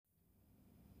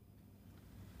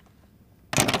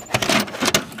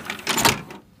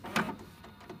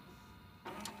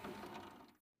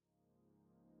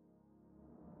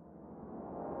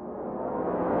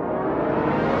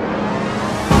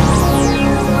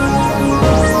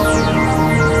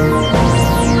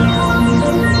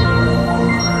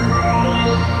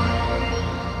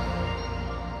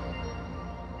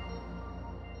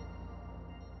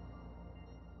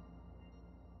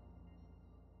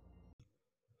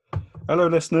Hello,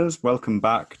 listeners. Welcome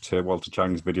back to Walter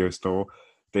Chang's Video Store.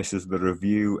 This is the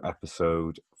review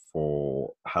episode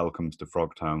for Hell Comes to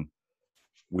Frogtown.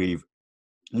 We've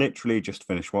literally just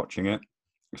finished watching it,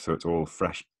 so it's all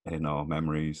fresh in our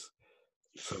memories.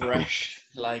 So, Fresh,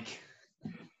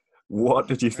 what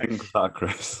did you fresh. think of that,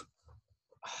 Chris?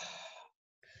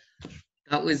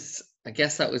 I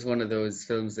guess that was one of those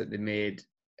films that they made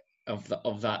of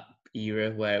that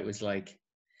era where it was like,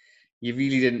 you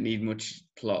really didn't need much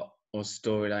plot or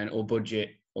storyline or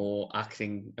budget or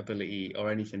acting ability or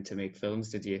anything to make films,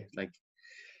 did you? Like,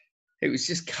 it was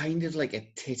just kind of like a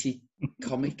titty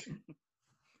comic.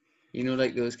 You know,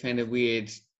 like those kind of weird,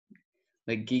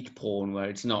 like geek porn where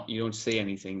it's not, you don't see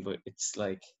anything, but it's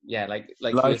like, yeah, like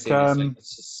you were saying,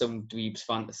 it's just some dweeb's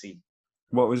fantasy.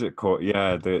 What was it called?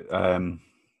 Yeah, there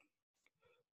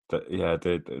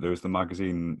was the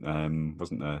magazine,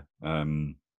 wasn't there?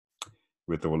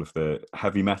 With all of the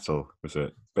heavy metal, was it?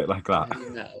 A bit like that.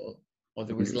 Heavy metal, or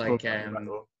there was like, yeah,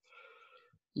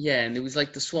 and there was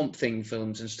like the Swamp Thing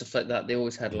films and stuff like that. They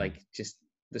always had like just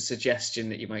the suggestion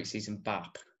that you might see some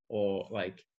BAP or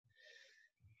like,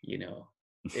 you know,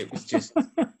 it was just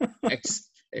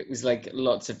it was like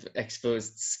lots of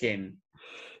exposed skin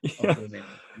of women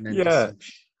and then just some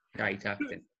shite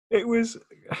acting. It was,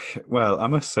 well, I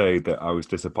must say that I was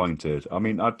disappointed. I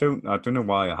mean, I don't know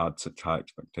why I had such high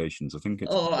expectations. I think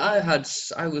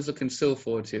it's... I was looking so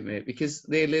forward to it, mate, because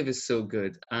They Live is so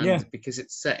good, and because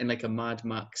it's set in like a Mad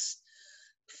Max.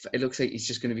 It looks like he's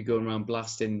just going to be going around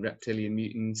blasting reptilian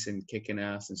mutants and kicking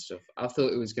ass and stuff. I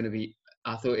thought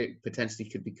it potentially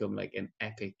could become like an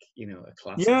epic, a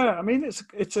classic. Yeah, I mean,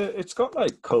 it's got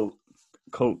like cult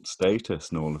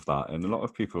status and all of that, and a lot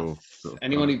of people.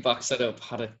 Anyone who backs that up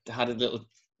had a little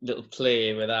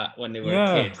play with that when they were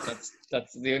a kid.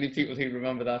 That's the only people who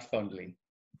remember that fondly.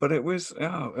 But it was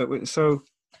so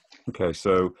okay.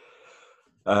 So,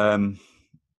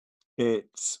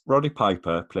 it's Roddy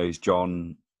Piper plays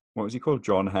John. What was he called?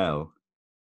 John Hell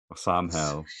or Sam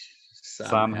Hell?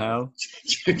 Sam Hell.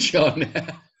 John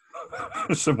Hell.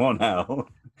 Someone Hell.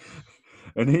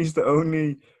 And he's the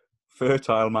only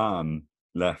fertile man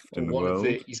left in the world.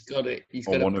 He's got a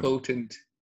potent.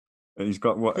 And he's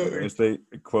got what, as they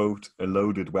quote, a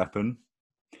loaded weapon.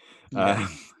 Yeah.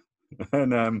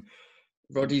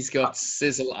 Roddy's got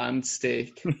sizzle and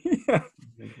steak. Yeah.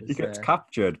 He gets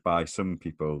captured by some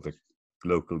people, the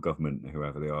local government,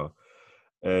 whoever they are,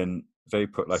 and they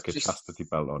put like a chastity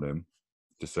belt on him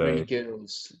to say, 3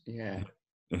 girls, yeah.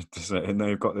 And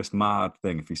they've got this mad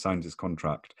thing. If he signs his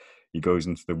contract, he goes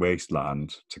into the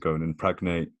wasteland to go and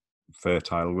impregnate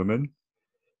fertile women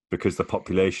because the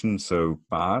population's so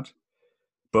bad.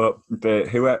 But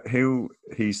who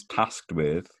he's tasked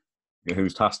with,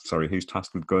 who's tasked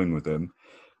with going with him,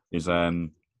 is what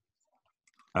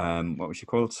was she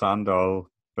called? Sandal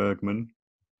Bergman.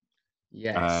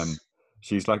 Yes.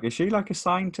 She's like, is she like a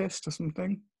scientist or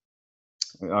something?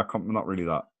 Not really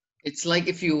that. It's like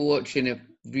if you were watching a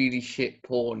really shit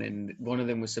porn and one of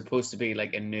them was supposed to be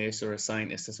like a nurse or a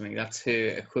scientist or something. That's her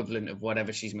equivalent of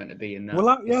whatever she's meant to be in that. Well,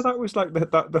 that was like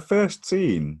the first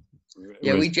scene.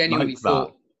 Yeah, we genuinely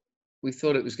thought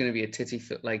it was going to be a titty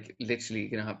fit, like literally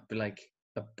going to have like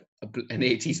an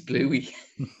 80s Bluey.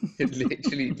 It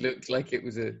literally looked like it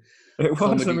was a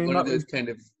comedy, I mean, one of those kind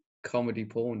of comedy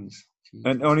porns. Jesus.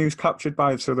 And he was captured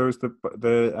by, so there was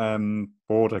the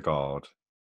border guard,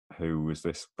 who was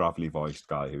this gravelly voiced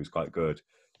guy who was quite good,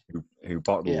 who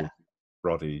bottled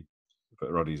Roddy,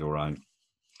 but Roddy's all right.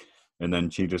 And then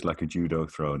she does like a judo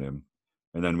throw on him,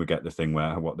 and then we get the thing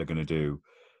where what they're going to do,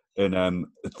 and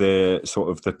the sort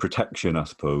of the protection, I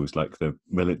suppose, like the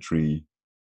military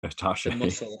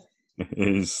attaché,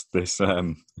 is this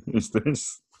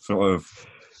sort of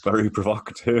very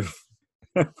provocative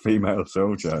female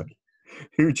soldier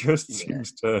who just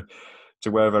seems to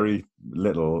wear very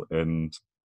little and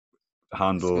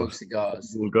handle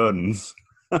cigars, guns,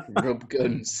 rub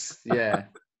guns. Yeah,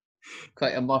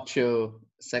 quite a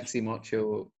sexy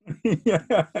macho.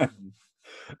 Yeah.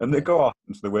 And they go off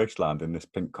into the wasteland in this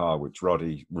pink car, which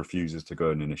Roddy refuses to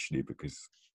go in initially because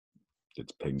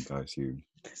it's pink, I assume.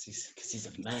 Because he's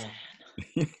a man.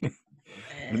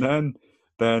 And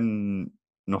then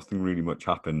nothing really much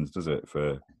happens, does it,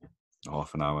 for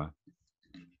half an hour?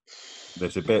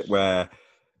 There's a bit where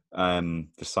the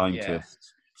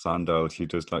scientist, Sandal, she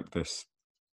does like this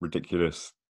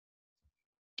ridiculous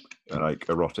like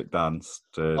erotic dance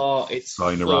to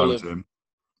line around him.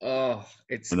 And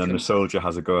then the soldier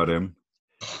has a go at him.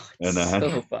 And then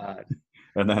so bad.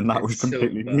 And then that was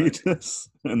completely needless.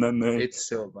 And then it's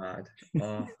so bad.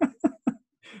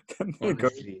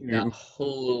 Honestly, that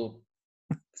whole.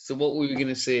 So what we were going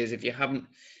to say is, if you haven't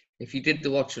if you did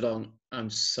the watch along, I'm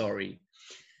sorry.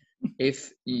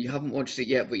 If you haven't watched it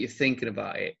yet, but you're thinking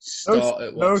about it, start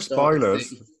at No what? Start at spoilers.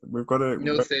 30. We've got to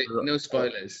No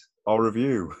spoilers. our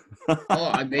review.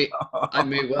 Oh, I may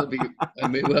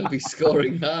well be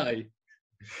scoring high.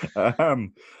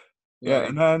 Yeah,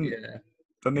 and then yeah.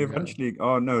 they eventually.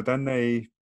 Oh no! Then they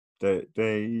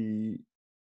They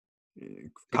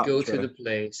go to the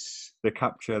place. They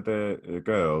capture the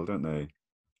girl, don't they?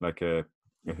 Like a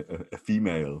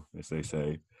female, as they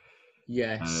say.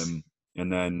 Yes.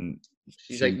 And then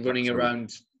she's like running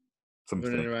around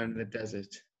something. in the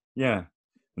desert. Yeah,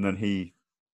 and then he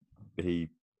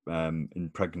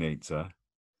impregnates her,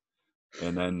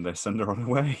 and then they send her on her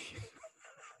way.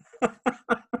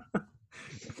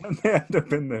 And they end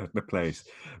up in the place,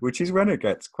 which is when it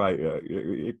gets quite.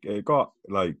 It got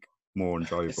like more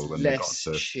enjoyable when they got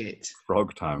to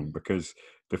Frog Town, because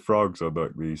the frogs are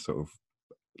like these sort of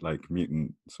like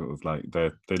mutant, sort of like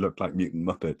they look like mutant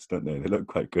Muppets, don't they? They look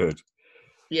quite good.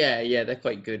 Yeah, they're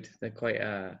quite good. They're quite.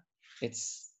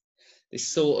 They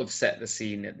sort of set the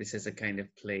scene that this is a kind of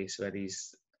place where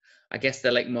these, I guess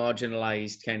they're like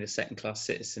marginalized kind of second-class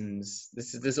citizens.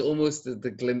 There's almost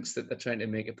the glimpse that they're trying to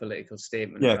make a political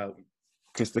statement about.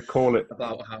 Because they call it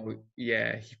about how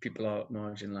people are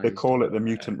marginalized. They call it the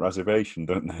mutant reservation,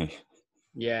 don't they?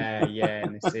 Yeah,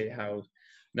 and they say how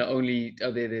not only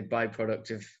are they the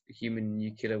byproduct of human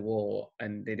nuclear war,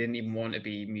 and they didn't even want to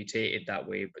be mutated that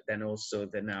way, but then also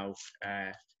they're now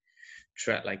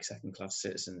treated like second-class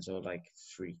citizens or like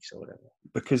freaks or whatever.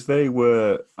 Because they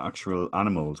were actual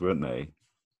animals, weren't they?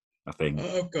 I think.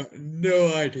 I've got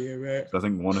no idea, mate. I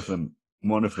think one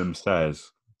of them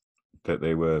says that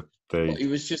they were. He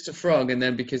was just a frog, and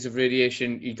then because of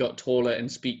radiation, he got taller and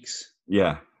speaks.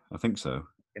 Yeah, I think so.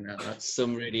 That's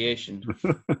some radiation.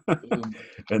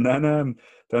 And then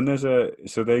there's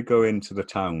so they go into the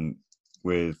town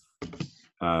with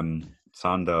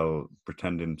Sandel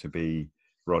pretending to be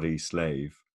Roddy's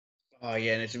slave. Oh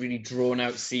yeah, and it's a really drawn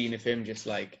out scene of him just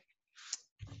like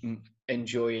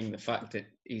enjoying the fact that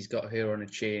he's got her on a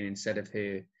chain instead of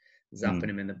her zapping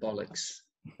him in the bollocks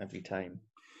every time.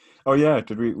 Oh yeah,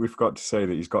 we forgot to say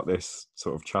that he's got this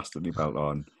sort of chastity belt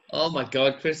on. Oh my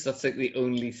God, Chris, that's like the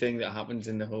only thing that happens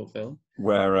in the whole film.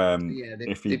 Where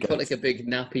they put like a big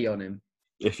nappy on him.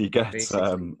 If he gets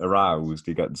aroused,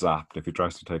 he gets zapped. If he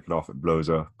tries to take it off, it blows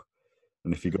up.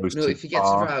 And if he goes if he gets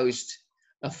aroused,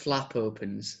 a flap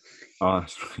opens. Oh,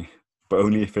 that's right. But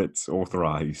only if it's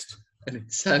authorized. And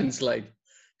it sounds like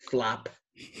flap.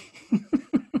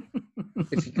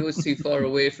 If he goes too far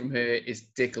away from her, his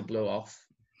dick will blow off.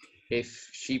 If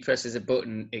she presses a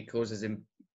button, it causes him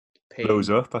pain. Blows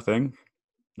up, I think.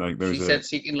 Like she said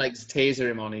she can like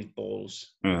taser him on his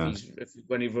balls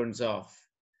when he runs off.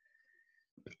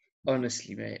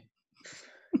 Honestly, mate.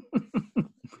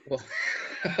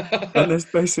 And there's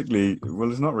basically,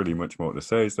 there's not really much more to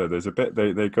say. So there's a bit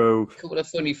they go. A couple of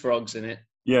funny frogs in it.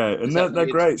 Yeah, and they're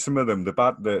great. Some of them,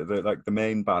 the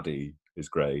main baddie is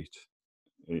great.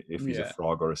 If he's a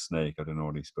frog or a snake, I don't know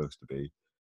what he's supposed to be.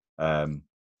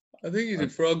 I think he's a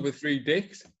frog with 3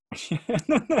 dicks.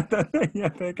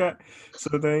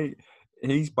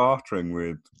 He's bartering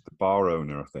with the bar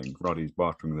owner. I think Roddy's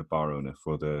bartering with the bar owner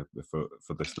for the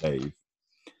slave,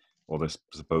 or the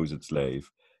supposed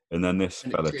slave, and then this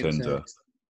fella turns up.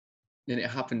 And it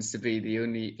happens to be the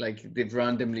only, like, they've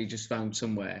randomly just found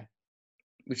somewhere,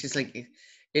 which is like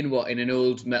in an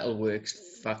old metalworks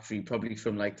factory, probably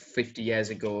from like 50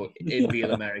 years ago in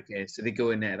real America. So they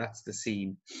go in there. That's the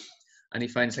scene. And he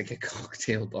finds like a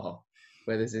cocktail bar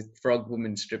where there's a frog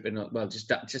woman stripping up, just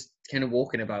kind of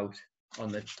walking about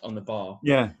on the bar.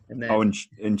 Yeah. And then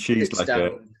and she's like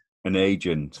an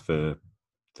agent for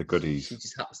the goodies. She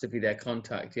just happens to be their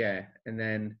contact, yeah. And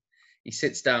then he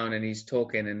sits down and he's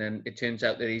talking, and then it turns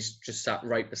out that he's just sat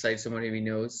right beside someone who he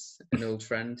knows, an old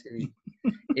friend,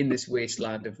 in this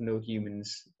wasteland of no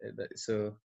humans.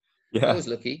 So I was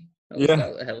lucky.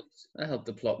 That helped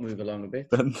the plot move along a bit.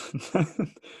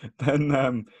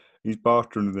 Then he's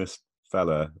bartering with this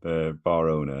fella, the bar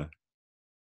owner,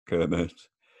 Kermit,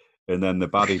 and then the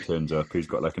baddie turns up, who's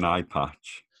got like an eye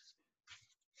patch,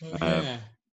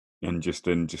 and just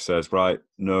says, right,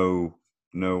 no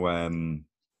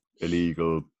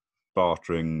illegal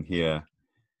bartering here,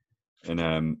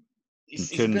 and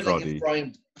chins Roddy.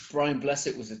 Like Brian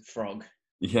Blessed was a frog.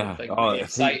 Yeah.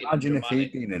 Imagine if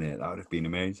he'd been in it. That would have been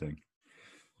amazing.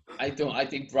 I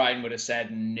think Brian would have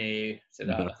said no to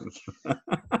that.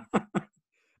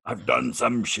 I've done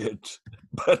some shit,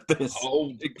 but this.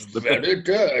 Oh, very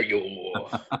dare you!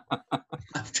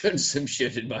 I've done some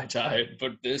shit in my time,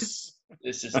 but this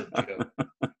is a joke.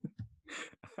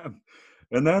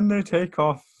 And then they take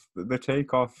off they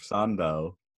take off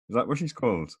Sandel. Is that what she's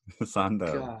called?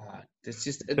 Sandel. God,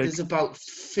 there's Take, about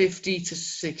 50 to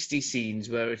 60 scenes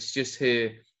where it's just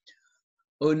her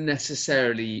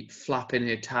unnecessarily flapping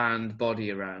her tanned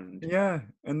body around. yeah,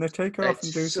 and they take her off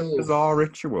and do It's some so bizarre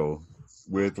ritual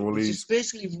with all They these. just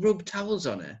basically rub towels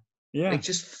on her, Yeah, like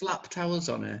just flap towels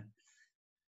on her,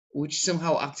 which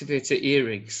somehow activates her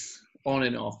earrings on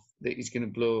and off. That he's gonna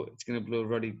blow. It's gonna blow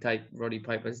Roddy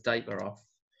Piper's diaper off.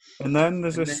 and then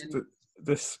there's And this then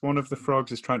this one of the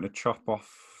frogs is trying to chop off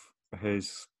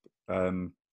his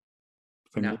thingy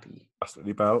nappy.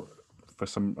 chastity belt for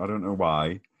some, I don't know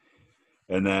why,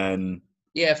 and then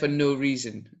Yeah, for no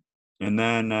reason. he With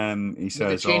a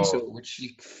says, "Oh," chainsaw, which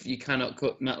you cannot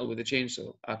cut metal with a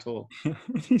chainsaw at all.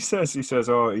 he says,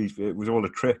 "Oh, it was all a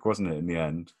trick, wasn't it? In the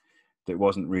end, it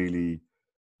wasn't really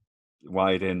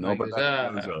wide in." And Oh, he but goes,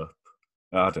 then it blows up.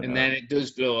 I don't and know. then it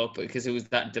does blow up because it was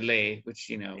that delay, which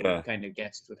we Yeah, kind of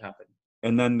guessed would happen.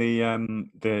 and then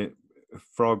the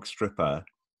frog stripper,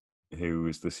 who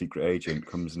is the secret agent,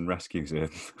 comes and rescues him.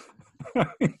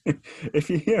 If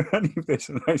you hear any of this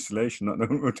in isolation, not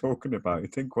knowing what we're talking about, you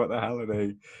think, what the hell are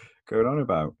they going on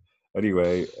about?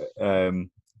 Anyway, then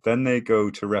they go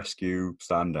to rescue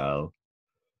Standell,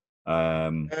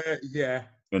 Yeah.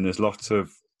 and there's lots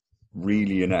of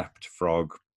really inept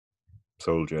frog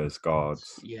soldiers,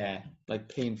 guards, Yeah, like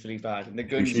painfully bad. And the who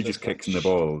guns she look just like kicks in the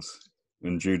balls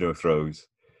and judo throws.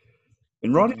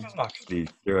 And Roddy doesn't actually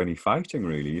do any fighting,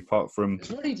 really, apart from...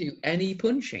 Does Roddy do any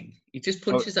punching? He just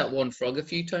punches that one frog a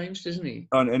few times, doesn't he?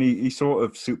 And he sort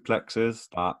of suplexes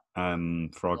that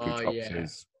frog who Oh, chops yeah.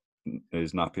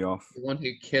 his nappy off. The one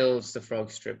who kills the frog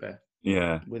stripper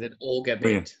Yeah. with an auger Oh,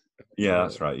 yeah. bit. Yeah,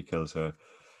 that's right. He kills her.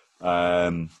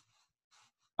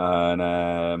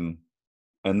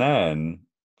 And then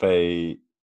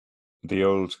the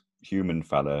old human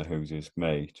fella, who's his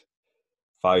mate,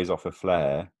 fires off a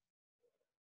flare,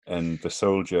 and the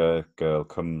soldier girl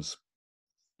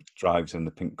drives in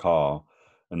the pink car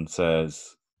and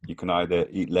says, "You can either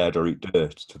eat lead or eat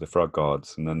dirt," to the frog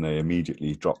guards, and then they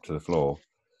immediately drop to the floor.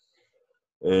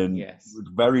 And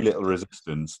with very little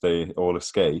resistance, they all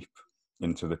escape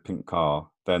into the pink car.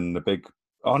 Then the big,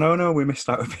 oh no, we missed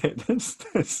out a bit.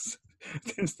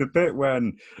 There's the bit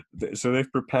when, so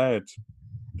they've prepared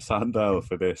Sandel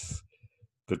for this,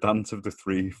 the dance of the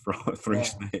three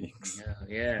snakes.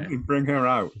 Yeah. They bring her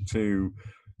out to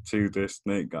the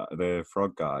snake guy, the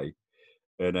frog guy,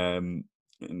 and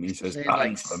he says,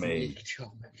 "Dance for me."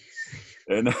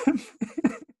 And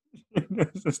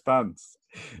there's this dance,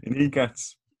 and he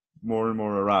gets more and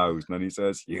more aroused, and then he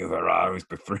says, "You've aroused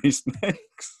the three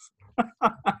snakes."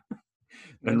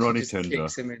 Then Roddy turns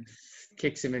up,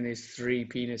 kicks him in his three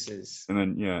penises, and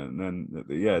then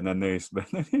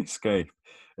they escape,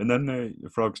 and then the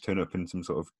frogs turn up in some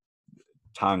sort of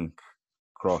tank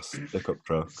cross pickup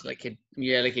truck. It's like a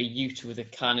ute with a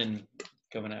cannon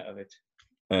coming out of it.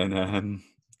 And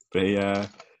they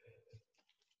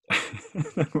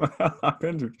what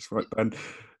happens? And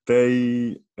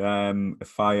they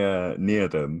fire near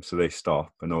them, so they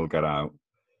stop and all get out.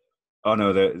 Oh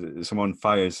no! Someone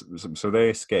fires, so they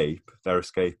escape. They're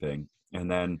escaping, and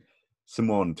then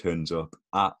someone turns up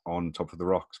on top of the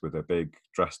rocks with a big,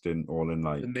 dressed in all in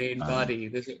like the main body,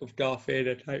 the sort of Darth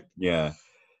Vader type. Yeah,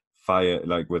 fire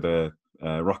like with a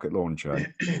rocket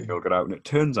launcher. They'll get out, and it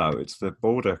turns out it's the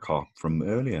border cop from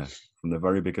earlier, from the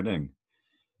very beginning,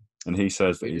 and he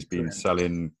says that he's been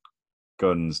selling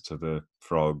guns to the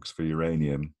frogs for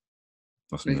uranium.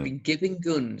 He's been giving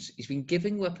guns. He's been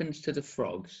giving weapons to the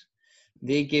frogs.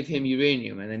 They give him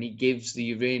uranium, and then he gives the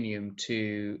uranium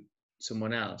to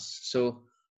someone else. So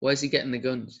why is he getting the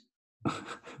guns?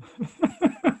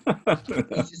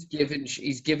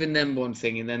 He's given them one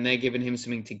thing, and then they're giving him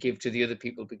something to give to the other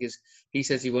people, because he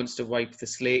says he wants to wipe the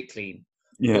slate clean.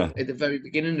 Yeah. But at the very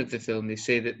beginning of the film, they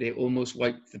say that they almost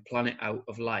wiped the planet out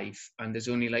of life, and there's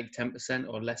only like 10%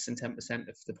 or less than 10%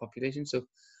 of the population. So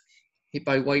he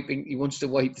wants to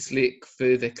wipe the slate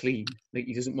further clean. Like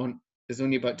he doesn't want. There's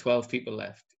only about 12 people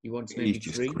left. He wants maybe He's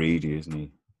just 3. greedy, isn't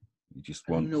he? He just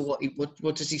wants. I don't know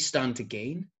what does he stand to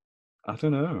gain? I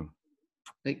don't know.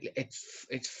 Like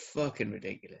it's fucking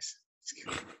ridiculous. It's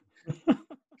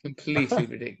completely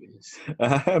ridiculous.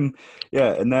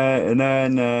 Yeah, and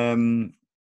then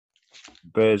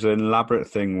there's an elaborate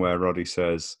thing where Roddy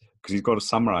says, because he's got a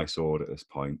samurai sword at this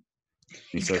point.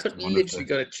 He's literally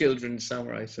got a children's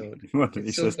samurai sword.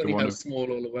 It's so funny how small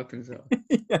all the weapons are.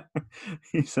 Yeah.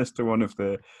 He says to one of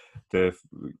the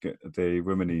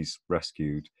women he's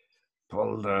rescued,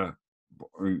 pull the,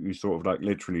 you sort of like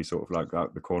literally sort of like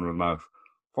out the corner of the mouth,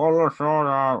 pull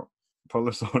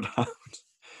the sword out.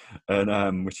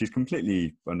 and which is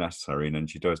completely unnecessary. And then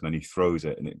she does, and then he throws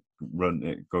it, and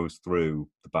it goes through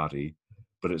the baddie,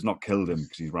 but it's not killed him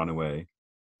because he's run away.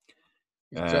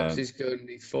 He drops his gun. And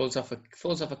he falls off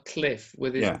a cliff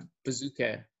with his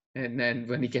bazooka. And then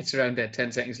when he gets around there,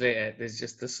 10 seconds later, there's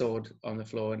just the sword on the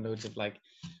floor and loads of like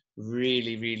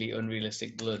really, really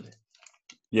unrealistic blood.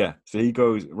 Yeah. So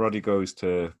Roddy goes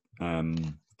to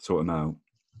sort him out,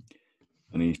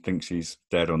 and he thinks he's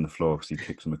dead on the floor because he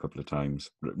kicks him a couple of times,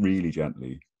 really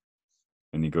gently,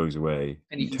 and he goes away.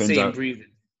 And you can see him breathing.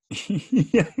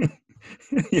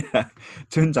 Yeah.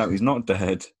 Turns out he's not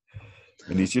dead,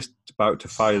 and he's just about to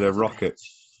fire the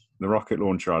rocket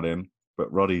launcher at him,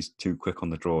 but Roddy's too quick on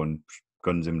the draw and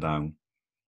guns him down.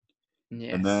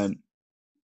 Yes. And then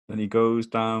he goes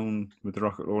down with the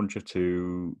rocket launcher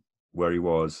to where he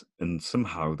was, and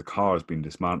somehow the car has been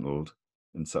dismantled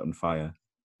and set on fire.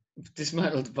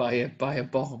 Dismantled by a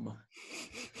bomb.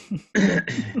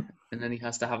 And then he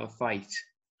has to have a fight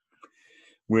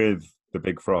with the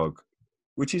big frog,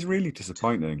 which is really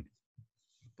disappointing.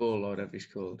 Bull, or whatever he's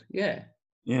called. Yeah.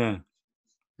 Yeah.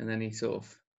 And then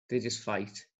they just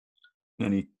fight.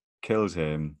 And he kills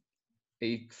him.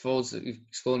 He's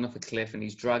fallen off a cliff, and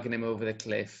he's dragging him over the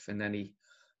cliff, and then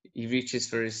he reaches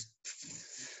for his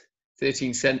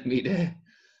 13 centimeter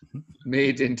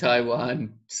made in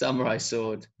Taiwan samurai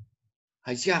sword.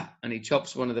 And he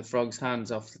chops one of the frog's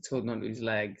hands off that's holding onto his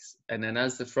legs. And then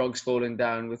as the frog's falling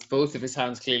down with both of his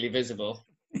hands clearly visible,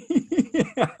 then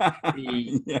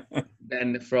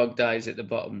the frog dies at the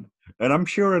bottom. And I'm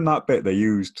sure in that bit they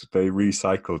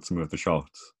recycled some of the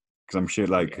shots. Because I'm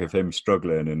sure of him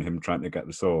struggling and him trying to get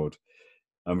the sword.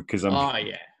 Because it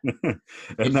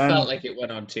felt like it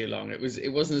went on too long. It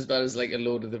wasn't as bad as like a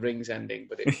Lord of the Rings ending,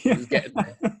 but it was getting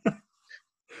there.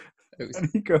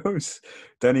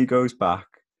 Then he goes back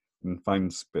and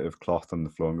finds a bit of cloth on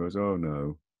the floor and goes, "Oh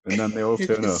no!" And then they all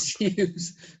turn up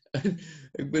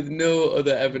with no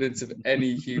other evidence of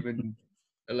any human,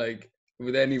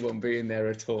 with anyone being there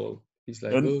at all. He's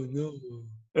like, "Oh no!"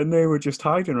 And they were just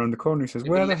hiding around the corner. He says,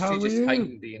 "Where the hell were you?"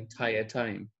 Hiding the entire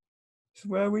time. He says,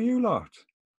 "Where were you lot?"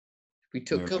 We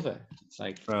took cover. It's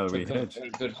like we hid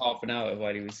a good half an hour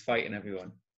while he was fighting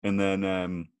everyone. And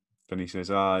then he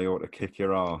says, "I ought to kick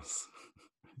your ass."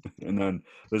 And then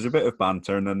there's a bit of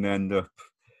banter, and then they end up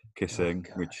kissing,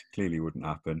 which clearly wouldn't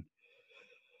happen.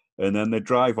 And then they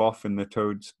drive off in the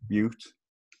Toad's Ute.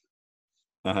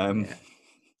 And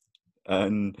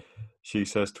she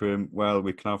says to him, "Well,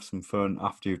 we can have some fun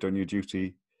after you've done your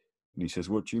duty." And he says,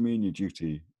 "What do you mean your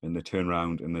duty?" And they turn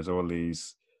around, and there's all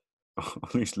these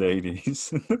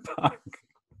ladies in the back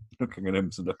looking at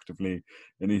him seductively.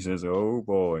 And he says, "Oh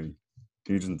boy."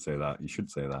 He doesn't say that. You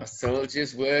should say that. A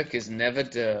soldier's work is never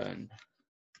done.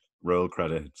 Roll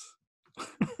credits.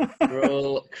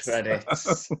 Roll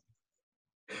credits.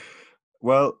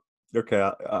 Well,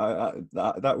 okay.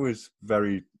 That was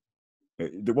very...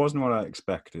 It wasn't what I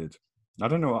expected. I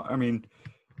don't know. I mean,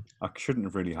 I shouldn't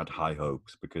have really had high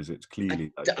hopes because it's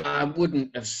clearly... I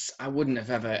wouldn't have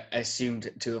ever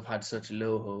assumed to have had such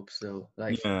low hopes, though.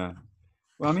 Yeah.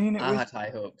 Well, I mean, I had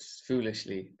high hopes,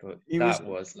 foolishly, but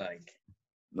was like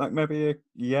maybe a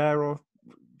year or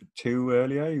two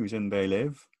earlier, he was in They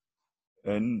Live,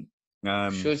 and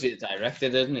shows you the director,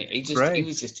 doesn't he? He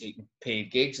was just taking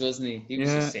paid gigs, wasn't he? He was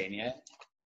just saying, yeah.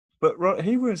 But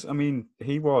he was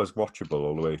watchable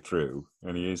all the way through,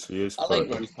 and he is. I like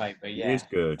Roddy Piper. Yeah, he is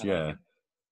good. Yeah,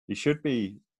 he should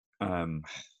be.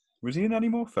 Was he in any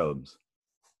more films?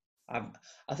 I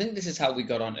think this is how we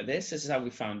got onto this. This is how we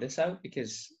found this out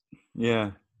because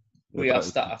we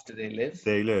asked that after They Live.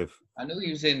 They Live. I know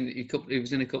he was in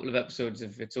a couple of episodes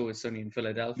of It's Always Sunny in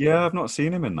Philadelphia. Yeah, I've not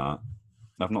seen him in that.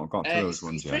 I've not got to those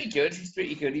ones yet. He's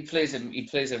pretty good. He plays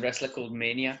a wrestler called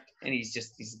Maniac, and he's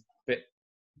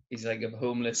like a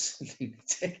homeless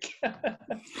lunatic.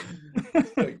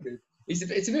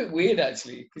 It's a bit weird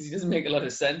actually because he doesn't make a lot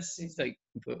of sense. He's like,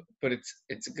 but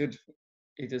it's good.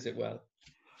 He does it well.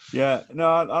 Yeah, no,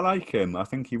 I like him. I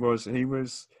think he was,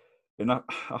 and I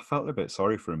felt a bit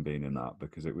sorry for him being in that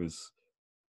because it was.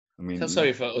 I mean, I feel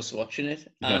sorry for us watching it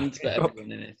and for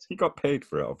everyone in it. He got paid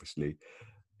for it, obviously,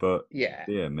 but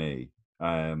dear me.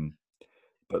 But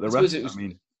the rest, it was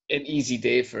an easy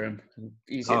day for him,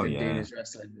 easier than doing his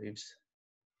wrestling moves.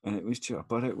 And it was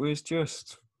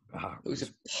just. It was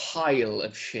a pile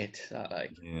of shit.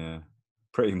 Yeah,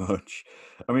 pretty much.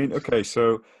 I mean, okay,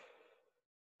 so.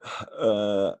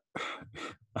 I'm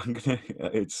gonna.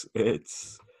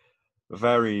 It's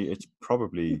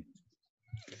probably.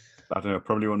 I don't know.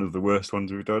 Probably one of the worst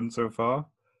ones we've done so far.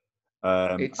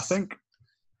 I think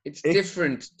it's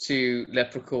different to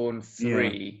Leprechaun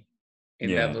 3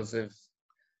 in levels of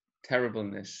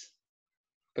terribleness.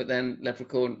 But then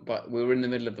Leprechaun, but we were in the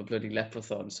middle of a bloody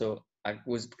leprathon, so I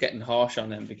was getting harsh on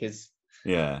them because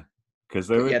the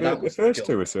was first dumb.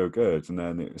 two were so good, and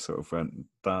then it sort of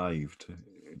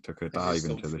took a dive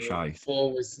into the shite.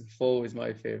 Four was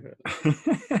my favourite.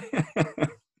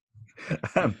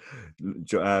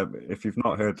 If you've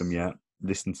not heard them yet,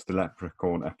 listen to the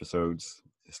Leprechaun episodes,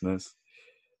 listeners.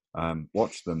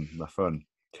 Watch them; they're fun.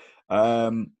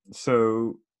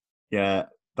 So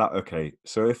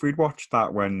if we'd watched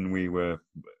that when we were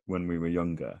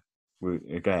younger, we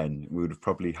would have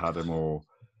probably had a more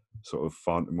sort of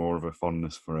more of a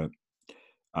fondness for it.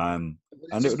 And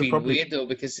it would have been weird though,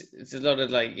 because it's a lot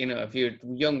of like, if you're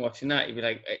young watching that, you'd be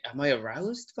like, am I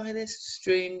aroused by this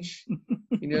strange,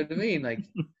 you know what I mean? Like,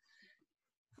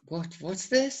 what's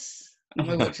this? Am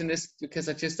I watching this because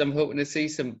I'm hoping to see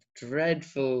some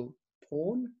dreadful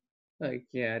porn? Like,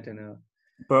 I don't know.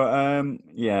 But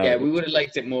we would have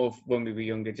liked it more when we were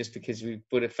younger, just because we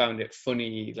would have found it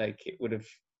funny. Like,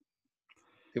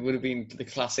 there would have been the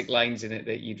classic lines in it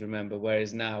that you'd remember,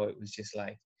 whereas now it was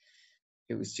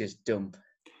just dumb.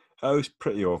 Oh, it's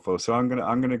pretty awful. So I'm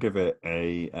gonna give it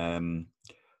a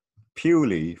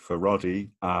purely for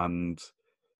Roddy and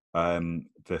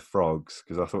the frogs,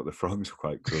 because I thought the frogs were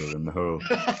quite cool, and the whole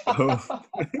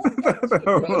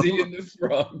Roddy and the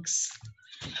Frogs.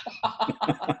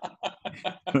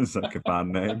 It's like a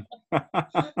band name.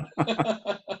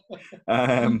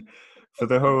 For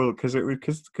the whole,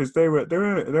 because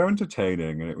they're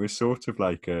entertaining, and it was sort of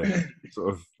like a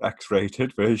sort of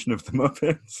X-rated version of the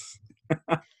Muppets,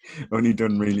 only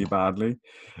done really badly.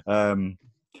 I'm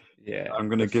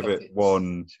going to give it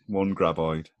one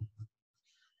graboid.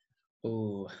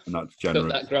 Oh, and that's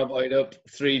generous. Cut that graboid up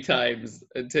 3 times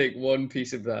and take one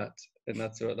piece of that, and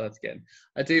that's what that's getting.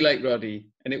 I do like Roddy,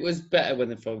 and it was better when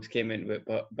the frogs came into it,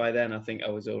 but by then I think I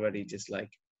was already just like.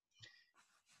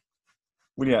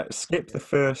 Well, yeah, skip the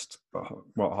first half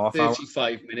 35 hour,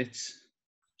 35 minutes,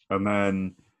 and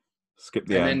then skip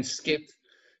the end. And then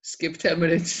skip 10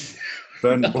 minutes.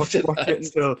 Then watch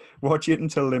it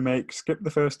until they make skip the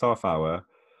first half hour.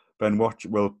 Then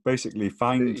basically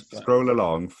scroll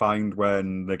along, find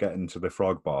when they get into the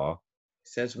frog bar. It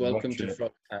says welcome to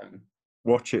Frogtown.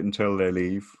 Watch it until they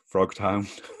leave Frogtown.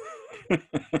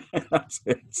 That's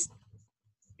it.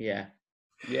 Yeah.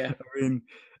 I mean,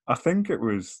 I think it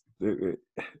was.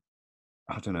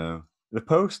 I don't know. The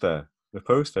poster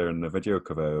and the video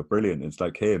cover are brilliant. It's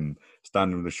like him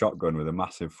standing with a shotgun with a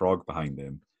massive frog behind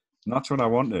him. And that's what I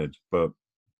wanted. But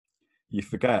you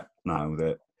forget now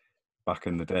that back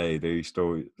in the day,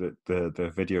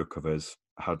 the video covers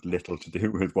had little to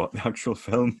do with what the actual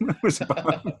film was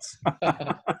about.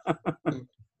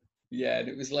 Yeah, and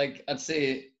it was like, I'd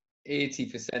say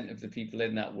 80% of the people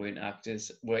in that weren't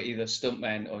actors, were either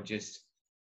stuntmen or just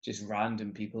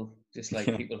random people, just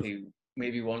like people who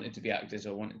maybe wanted to be actors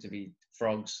or wanted to be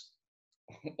frogs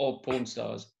or porn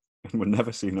stars. And were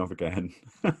never seen of again.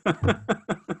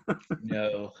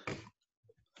 No.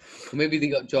 Or maybe they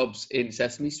got jobs in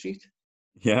Sesame Street.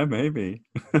 Yeah, maybe.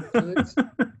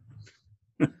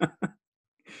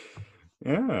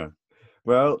 Yeah.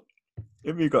 Well,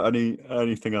 have you got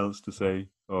anything else to say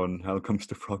on Hell Comes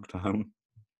to Frogtown?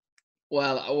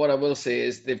 Well, what I will say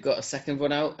is they've got a second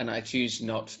one out, and I choose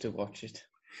not to watch it.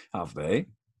 Have they?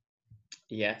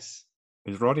 Yes.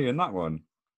 Is Roddy in that one?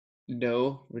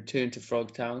 No, Return to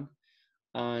Frogtown.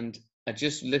 And I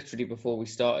just literally before we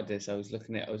started this, I was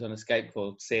on a Skype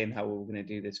call saying how we were going to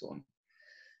do this one.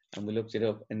 And we looked it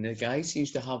up, and the guy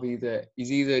seems to have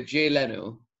he's either Jay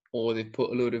Leno or they've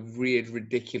put a load of weird,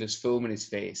 ridiculous foam in his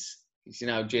face. You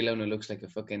know how Jay Leno looks like a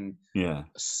fucking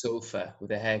sofa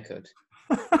with a haircut.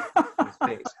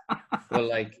 Well,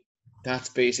 like, that's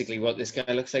basically what this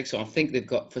guy looks like. So I think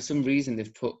for some reason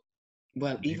they've put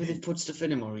stuff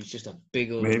in him, or he's just a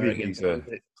big old Maybe American. He's a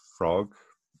frog,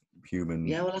 human.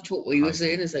 Yeah, well, that's what we were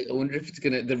saying. Is like, I wonder if it's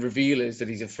the reveal is that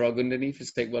he's a frog underneath.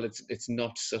 It's like, well, it's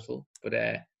not subtle, but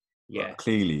yeah. But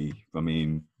clearly, I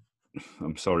mean,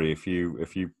 I'm sorry if you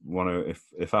want to,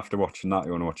 if after watching that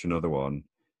you want to watch another one,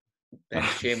 then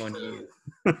shame on you.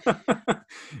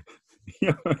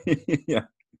 Yeah.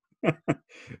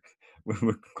 We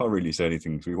can't really say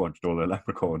anything because we watched all the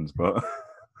Leprechauns, but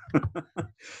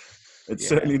it's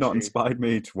certainly not inspired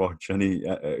me to watch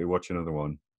another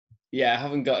one. Yeah, I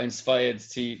haven't got inspired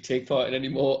to take part in any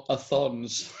more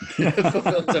a-thons for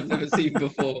films I've never seen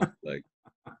before. Like.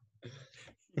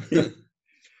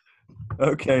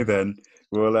 Okay then.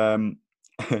 Well,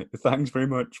 thanks very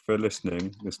much for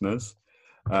listening, listeners.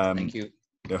 Thank you.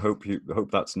 I hope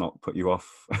that's not put you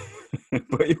off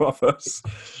us.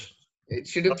 It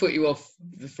should have put you off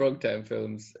the Frogtown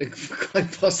films.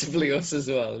 Quite possibly us as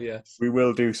well, yes. We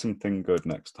will do something good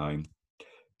next time.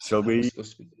 Shall we?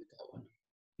 Supposed to be good, that one.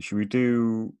 Should we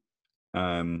do?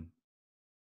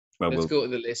 Let's go to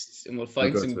the lists and we'll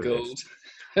find some gold.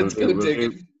 Let's go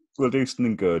digging. We'll do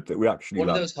something good that we actually One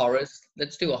like. of those horrors.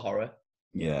 Let's do a horror.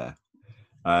 Yeah.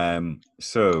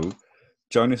 So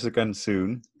join us again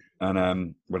soon,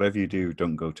 and whatever you do,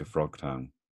 don't go to Frogtown.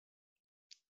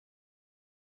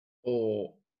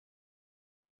 Or,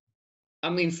 I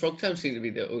mean, Frogtown seemed to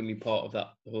be the only part of that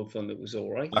whole film that was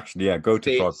all right. Actually, yeah, go to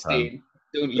Frogtown.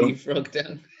 Don't leave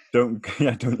Frogtown.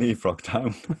 Don't leave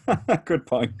Frogtown. Good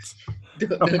point.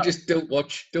 Just don't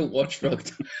watch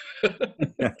Frogtown.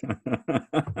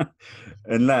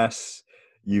 Unless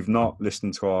you've not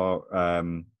listened to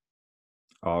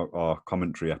our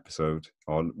commentary episode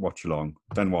or watch along,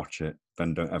 then watch it.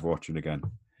 Then don't ever watch it again.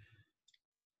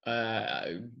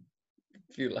 I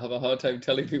have a hard time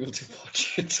telling people to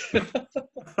watch it.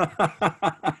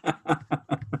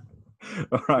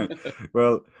 All right.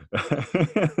 Well,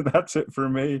 that's it for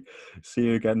me. See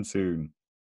you again soon.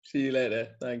 See you later.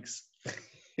 Thanks.